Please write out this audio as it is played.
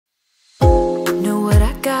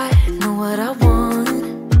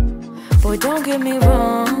Boy, don't get me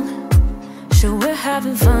wrong, sure we're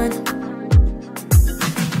having fun,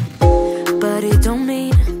 but it don't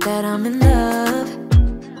mean that I'm in love.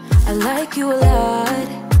 I like you a lot,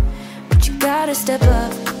 but you gotta step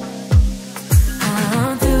up.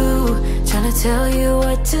 I'm through trying to tell you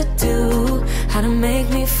what to do, how to make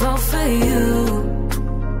me fall for you.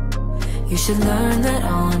 You should learn that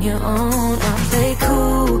on your own. I'll play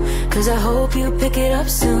cool, cause I hope you pick it up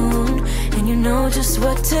soon, and you know just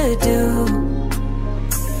what to do.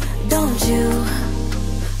 Don't you?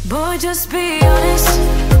 Boy, just be honest.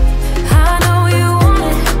 I know you want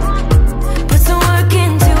it, put some work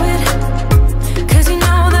into it, cause you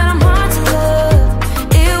know that I'm hard to love.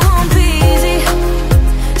 It won't be easy,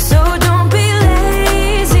 so don't be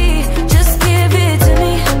lazy. Just give it to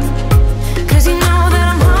me, cause you know that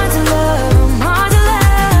I'm hard to love. I'm hard to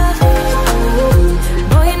love.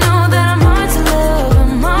 Boy, you know that I'm hard to love.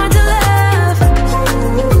 I'm hard to love.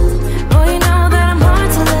 Boy, you know that I'm hard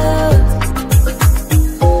to love.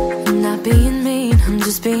 I'm not being mean, I'm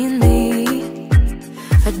just being me.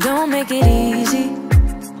 I don't make it easy,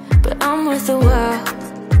 but I'm worth a while.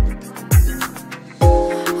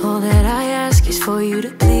 All that I ask is for you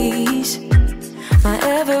to please my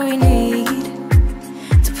every need,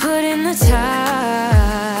 to put in the time.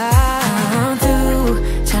 I'm through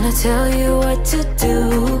trying to tell you what to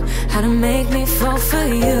do, how to make me fall for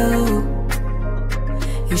you.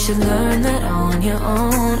 You should learn that on your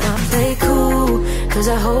own. I'll play cool, cause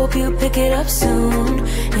I hope you pick it up soon,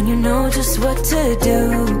 and you know just what to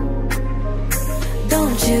do.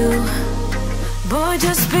 Don't you? Boy,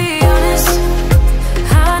 just be honest.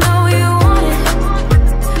 I know you want it,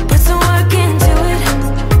 put some work into it,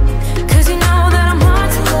 cause you know that I'm hard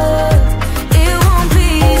to love. It won't be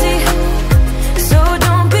easy, so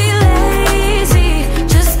don't be lazy.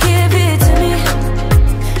 Just give it to me,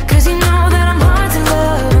 cause you know that I'm hard to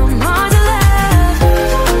love. I'm hard to love.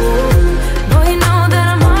 Boy, you know that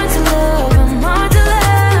I'm hard to love. I'm hard to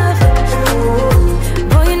love.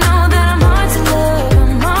 Boy, you know that I'm hard to love.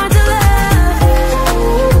 I'm hard to love.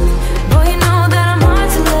 Boy, you know that I'm hard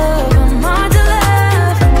to love. I'm hard to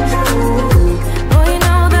love. Boy, you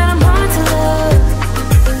know that I'm hard to love.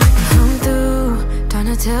 I'm through trying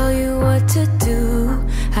to tell you what to do,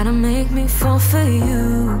 how to make me fall for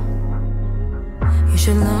you. You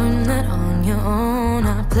should learn that on your own.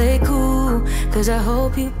 I play cool, cause I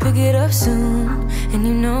hope you pick it up soon, and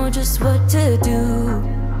you know just what to do.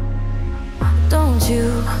 Don't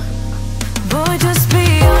you? Boy, just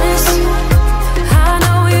be honest. I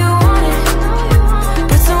know you want it,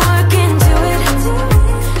 put some work into it,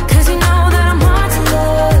 cause you know that I'm hard to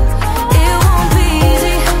love. It won't be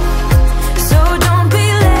easy, so don't be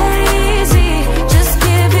lazy. Just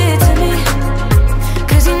give it to me,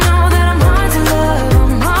 cause you know that I'm hard to love.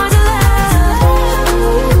 I'm hard to love.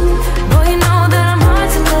 Boy, you know that I'm hard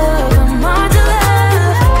to love. I'm hard to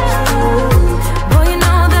love. Boy, you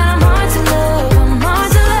know that I'm hard to love. I'm hard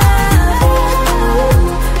to love.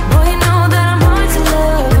 Boy, you know that I'm hard to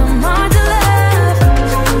love. I'm hard to love.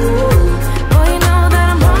 Boy, you know that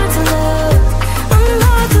I'm hard to love. I'm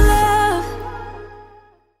hard to love.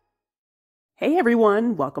 Hey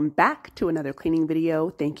everyone, welcome back to another cleaning video.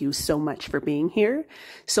 Thank you so much for being here.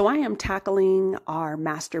 So I am tackling our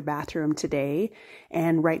master bathroom today,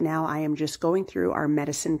 and right now I am just going through our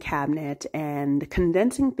medicine cabinet and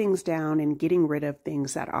condensing things down and getting rid of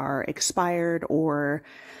things that are expired or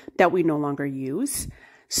that we no longer use.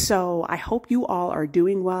 So I hope you all are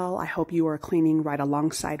doing well. I hope you are cleaning right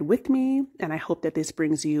alongside with me, and I hope that this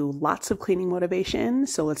brings you lots of cleaning motivation.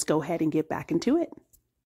 So let's go ahead and get back into it.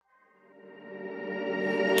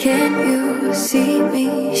 Can you see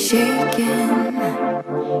me shaking?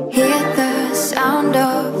 Hear the sound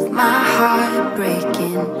of my heart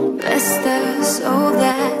breaking. Bless the soul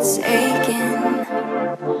that's aching,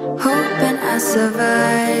 hoping I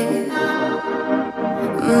survive.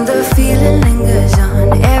 The feeling lingers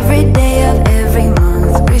on every day of every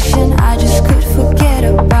month, wishing I just could forget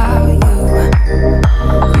about you.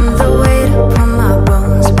 The weight upon my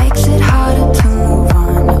bones makes it harder to move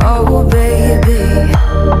on. Oh baby,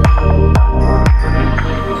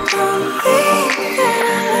 don't think that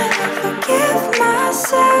I'll ever forgive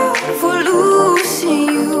myself for losing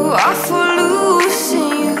you, or for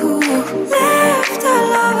losing you. Left our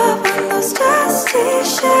love up on those dusty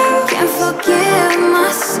shelves. Can't forgive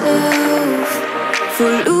myself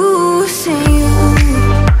for losing you.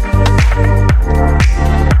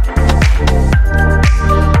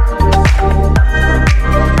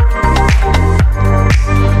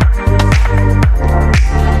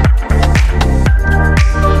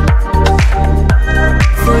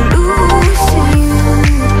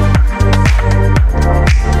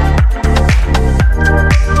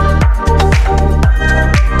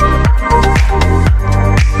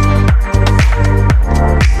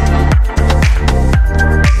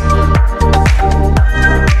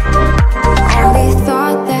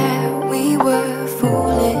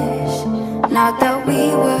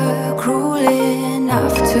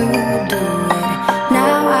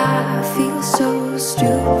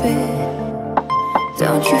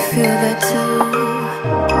 Don't you feel that too?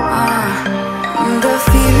 The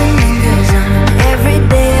feeling lingers on every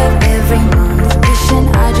day of every month. Wishing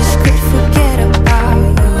I just could forget about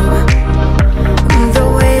you. The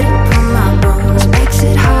weight upon my bones makes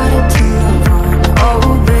it harder to move on. Oh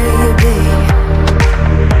baby,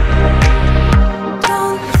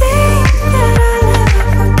 don't think that I'll ever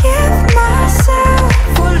forgive myself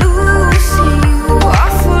for losing you, or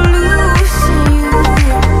for losing you.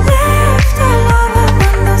 Left all over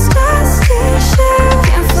on those dusty shelves.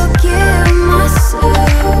 Can't forgive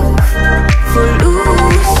myself for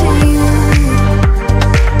losing you.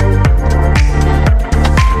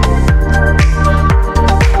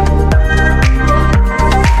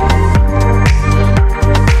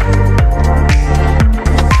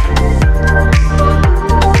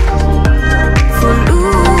 For losing you.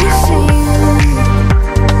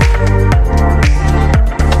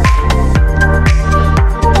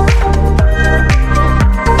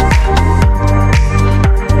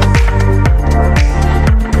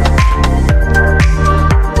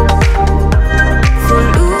 For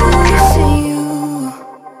losing you.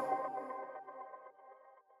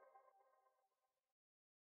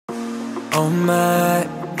 On my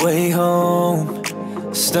way home,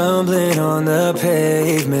 stumbling on the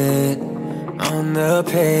pavement,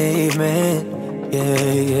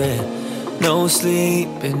 yeah, yeah. No sleep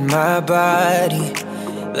in my body,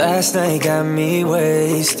 last night got me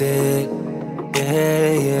wasted,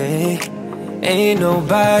 yeah, yeah. Ain't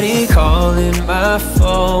nobody calling my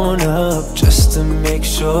phone up just to make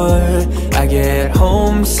sure I get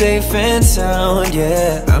home safe and sound,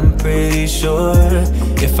 yeah. I'm pretty sure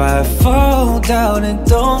if I fall down and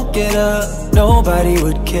don't get up, nobody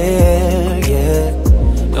would care, yeah.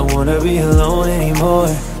 Don't wanna be alone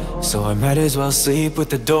anymore, so I might as well sleep with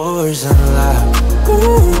the doors unlocked.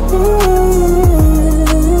 Ooh,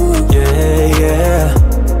 yeah, yeah.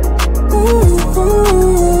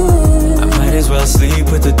 I might as well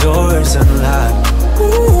sleep with the doors unlocked.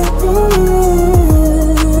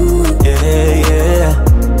 Yeah, yeah.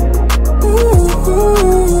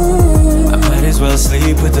 I might as well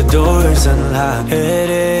sleep with the doors unlocked.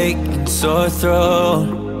 Headache and sore throat,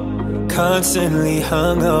 constantly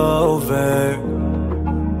hungover,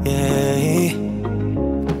 yeah.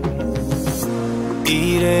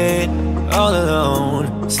 Eating all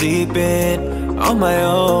alone, sleeping on my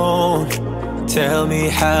own. Tell me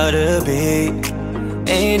how to be.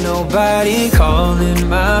 Ain't nobody calling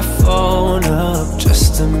my phone up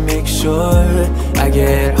just to make sure I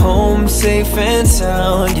get home safe and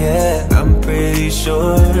sound, yeah. I'm pretty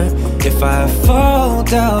sure if I fall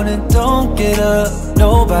down and don't get up,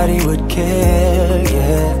 nobody would care,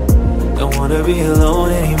 yeah. Don't wanna be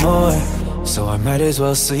alone anymore, so I might as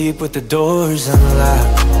well sleep with the doors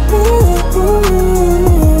unlocked.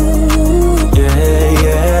 Yeah,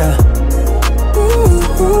 yeah.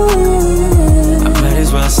 I might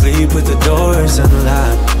as well sleep with the doors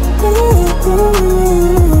unlocked.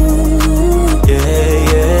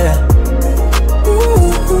 Yeah, yeah.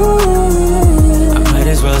 I might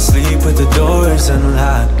as well sleep with the doors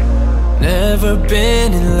unlocked. Never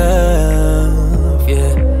been in love,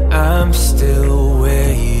 yeah. I'm still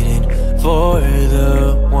waiting for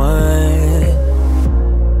the one.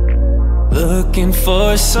 Looking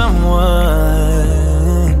for someone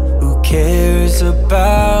who cares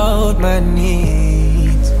about my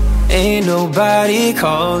needs. Ain't nobody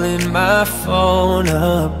calling my phone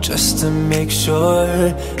up just to make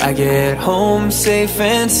sure I get home safe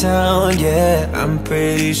and sound, yeah. I'm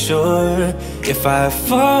pretty sure if I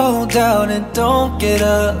fall down and don't get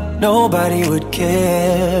up, nobody would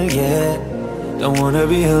care, yeah. Don't wanna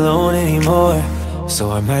be alone anymore, so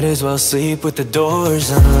I might as well sleep with the doors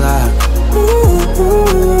unlocked.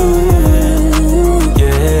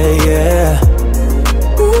 Yeah, yeah.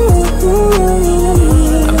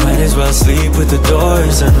 I might as well sleep with the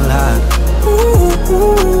doors unlocked.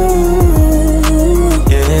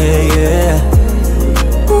 Yeah, yeah.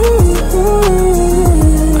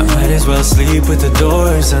 I might as well sleep with the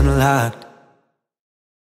doors unlocked.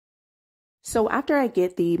 So after I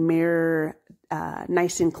get the mirror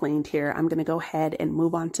nice and cleaned here, I'm going to go ahead and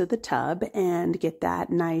move on to the tub and get that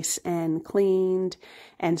nice and cleaned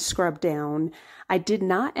and scrubbed down. I did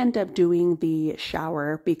not end up doing the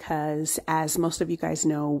shower because, as most of you guys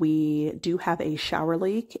know, we do have a shower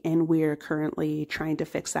leak and we're currently trying to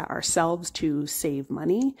fix that ourselves to save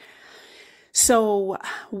money. So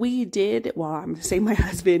we did, well, I'm going to say my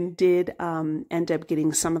husband did end up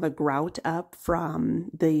getting some of the grout up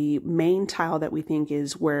from the main tile that we think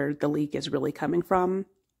is where the leak is really coming from.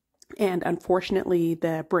 And unfortunately,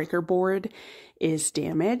 the breaker board is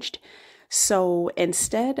damaged. So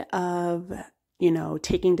instead of you know,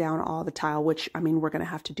 taking down all the tile, which I mean, we're going to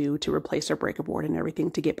have to do to replace our breaker board and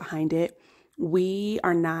everything to get behind it.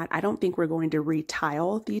 I don't think we're going to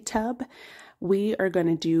retile the tub. We are going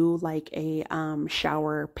to do like a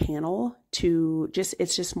shower panel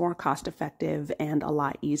it's just more cost effective and a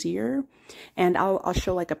lot easier. And I'll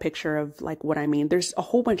show like a picture of like what I mean. There's a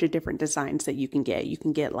whole bunch of different designs that you can get. You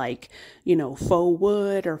can get like, you know, faux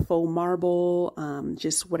wood or faux marble,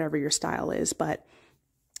 just whatever your style is. But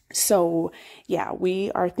so yeah,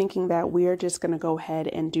 we are thinking that we are just going to go ahead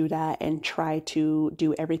and do that and try to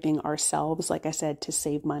do everything ourselves, like I said, to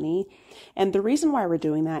save money. And the reason why we're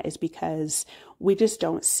doing that is because we just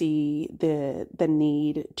don't see the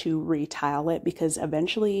need to retile it, because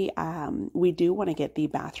eventually we do want to get the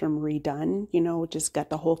bathroom redone, you know, just gut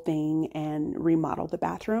the whole thing and remodel the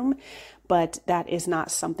bathroom. But that is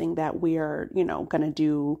not something that we are, you know, going to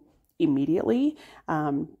do immediately.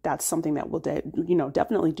 That's something that we'll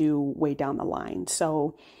definitely do way down the line.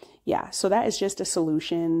 So yeah, so that is just a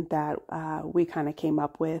solution that we kind of came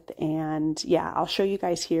up with. And yeah, I'll show you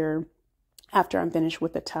guys here after I'm finished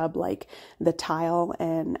with the tub, like the tile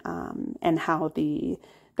and how the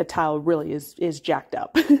tile really is jacked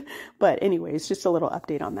up. But anyways, just a little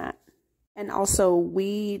update on that. And also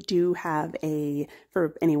we do have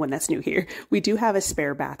for anyone that's new here, we do have a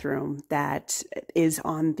spare bathroom that is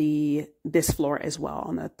on this floor as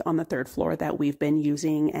well, on the third floor that we've been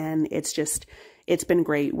using. And it's been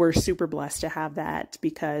great. We're super blessed to have that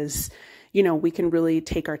because, you know, we can really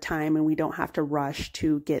take our time and we don't have to rush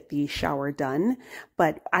to get the shower done.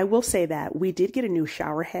 But I will say that we did get a new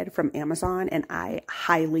shower head from Amazon and I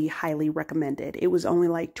highly, highly recommend it. It was only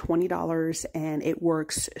like $20 and it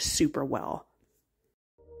works super well.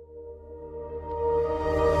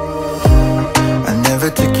 I never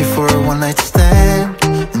took you for a one-night stand,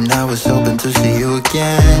 and I was hoping to see you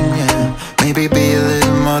again, yeah. Maybe be a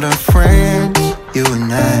little more than friends, you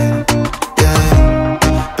and I,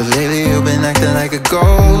 yeah. But lately you've been acting like a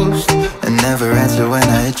ghost and never answer when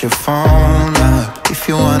I hit your phone up. If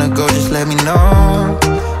you wanna go, just let me know.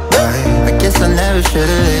 I guess I never should've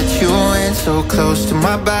let you in so close to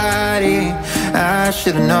my body. I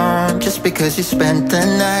should've known, just because you spent the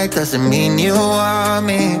night doesn't mean you want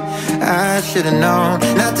me. I should've known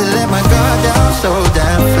not to let my guard down so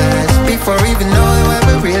damn fast before even knowing where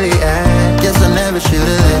we're really at. Guess I never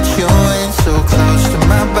should've let you in so close to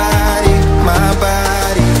my body, my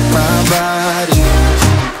body, my body.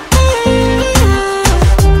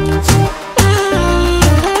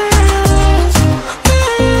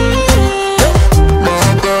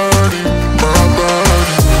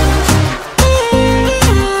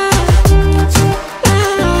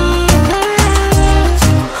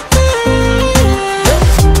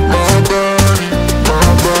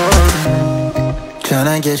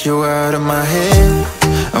 Tryna get you out of my head.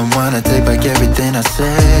 I wanna take back everything I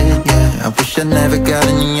said, yeah. I wish I never got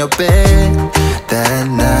in your bed that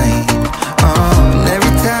night. And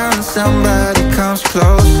every time somebody comes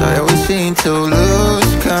close, I always seem to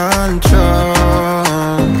lose control.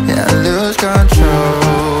 Yeah, I lose control.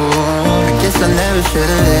 I guess I never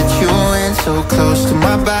should've let you in so close to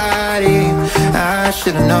my body. I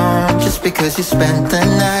should've known, just because you spent the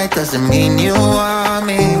night doesn't mean you want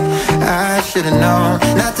me. I should've known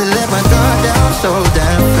not to let my guard down so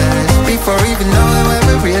damn fast before even knowing where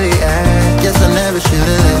we're really at. Guess I never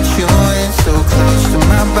should've let you in so close to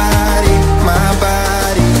my body, my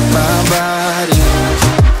body, my body.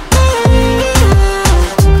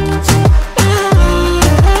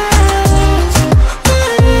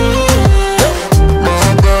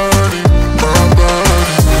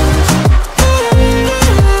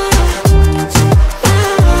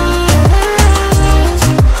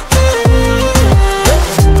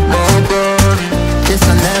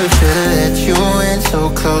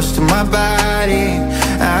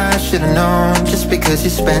 Because you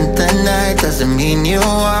spent the night doesn't mean you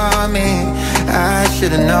want me. I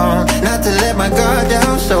should've known not to let my guard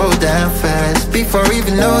down so damn fast before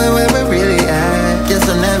even knowing where we're really at. Guess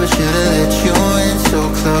I never should've let you in so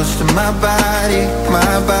close to my body,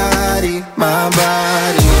 my body, my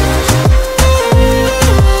body.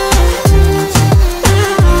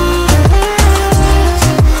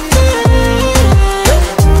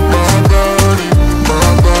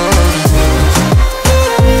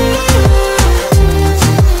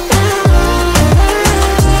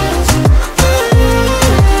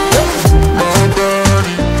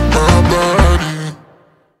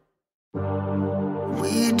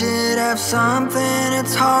 Something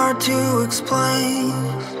it's hard to explain.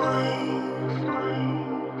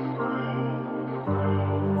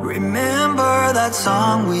 Remember that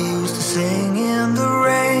song we used to sing in the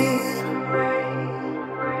rain?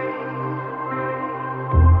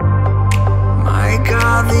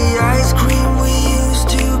 all the ice cream we used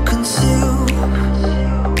to consume.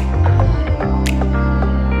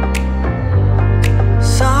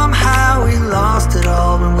 Somehow we lost it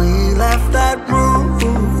all when we left that room.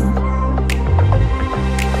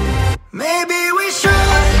 Maybe we should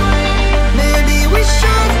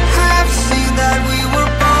have seen that we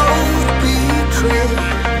were both betrayed.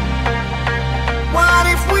 What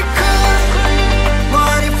if we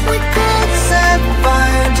could set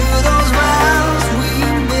fire to those vows we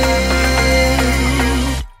made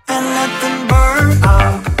and let them burn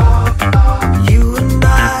up? You and I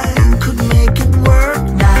could make it work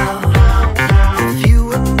now. If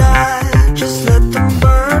you and I just let them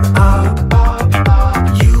burn up.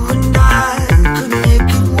 You and I could make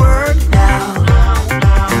it work now.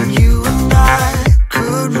 And you and I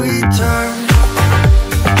could return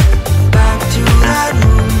back to that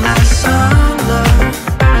room last summer.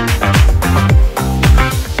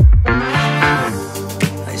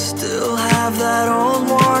 I still have that old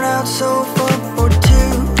worn out sofa for two.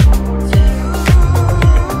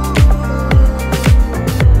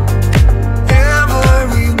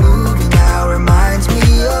 Every movie now reminds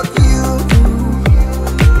me of you.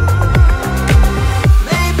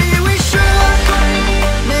 Maybe we should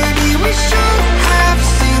have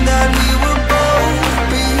seen that we were both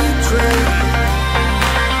betrayed.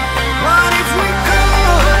 What if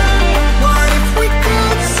we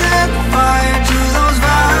could set fire to those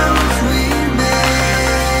vows we made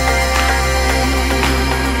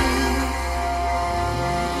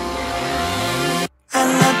and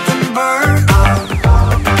let them burn up?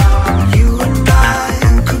 You and I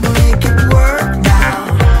could make it work now.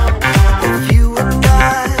 If you and I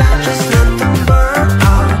just let them burn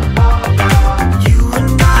up. You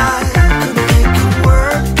and I could make it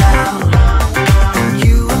work now. And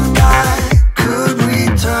you and I could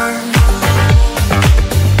return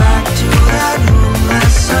back to that room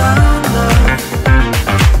last summer.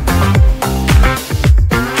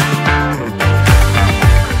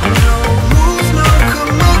 No rules, no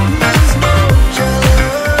commitments, no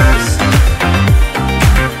jealousy.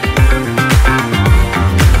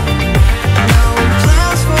 No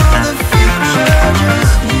plans for the future,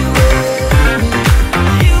 just you and me.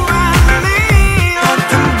 You and me. Let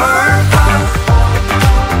them burn up.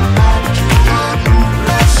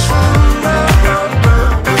 Let's summer.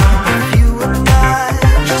 If you and I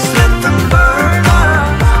just let them burn up.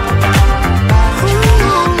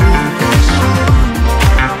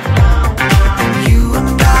 And you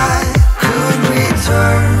and I could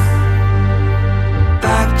return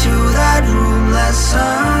back to that room last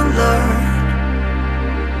summer.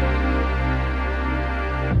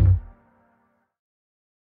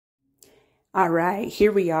 All right,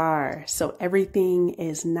 here we are. So everything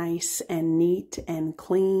is nice and neat and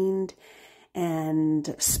cleaned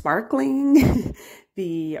and sparkling.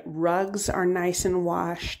 The rugs are nice and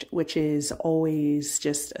washed, which is always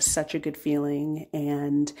just such a good feeling.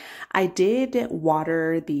 And I did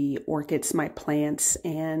water the orchids, my plants,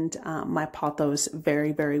 and my pothos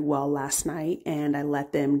very, very well last night. And I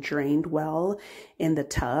let them drain well in the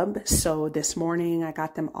tub. So this morning I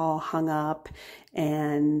got them all hung up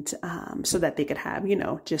and so that they could have, you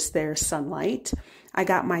know, just their sunlight. I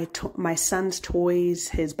got my son's toys,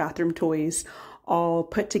 his bathroom toys, all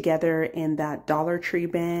put together in that Dollar Tree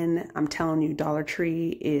bin. I'm telling you, Dollar Tree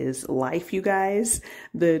is life, you guys.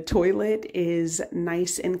 The toilet is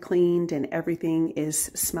nice and cleaned and everything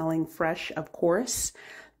is smelling fresh, of course.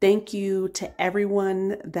 Thank you to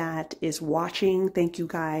everyone that is watching. Thank you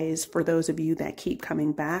guys for those of you that keep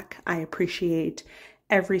coming back. I appreciate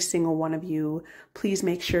every single one of you. Please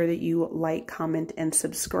make sure that you like, comment, and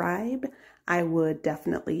subscribe. I would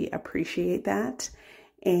definitely appreciate that.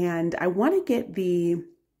 And I want to get the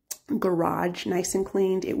garage nice and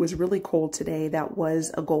cleaned. It was really cold today. That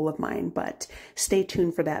was a goal of mine, but stay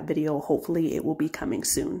tuned for that video. Hopefully it will be coming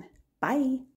soon. Bye.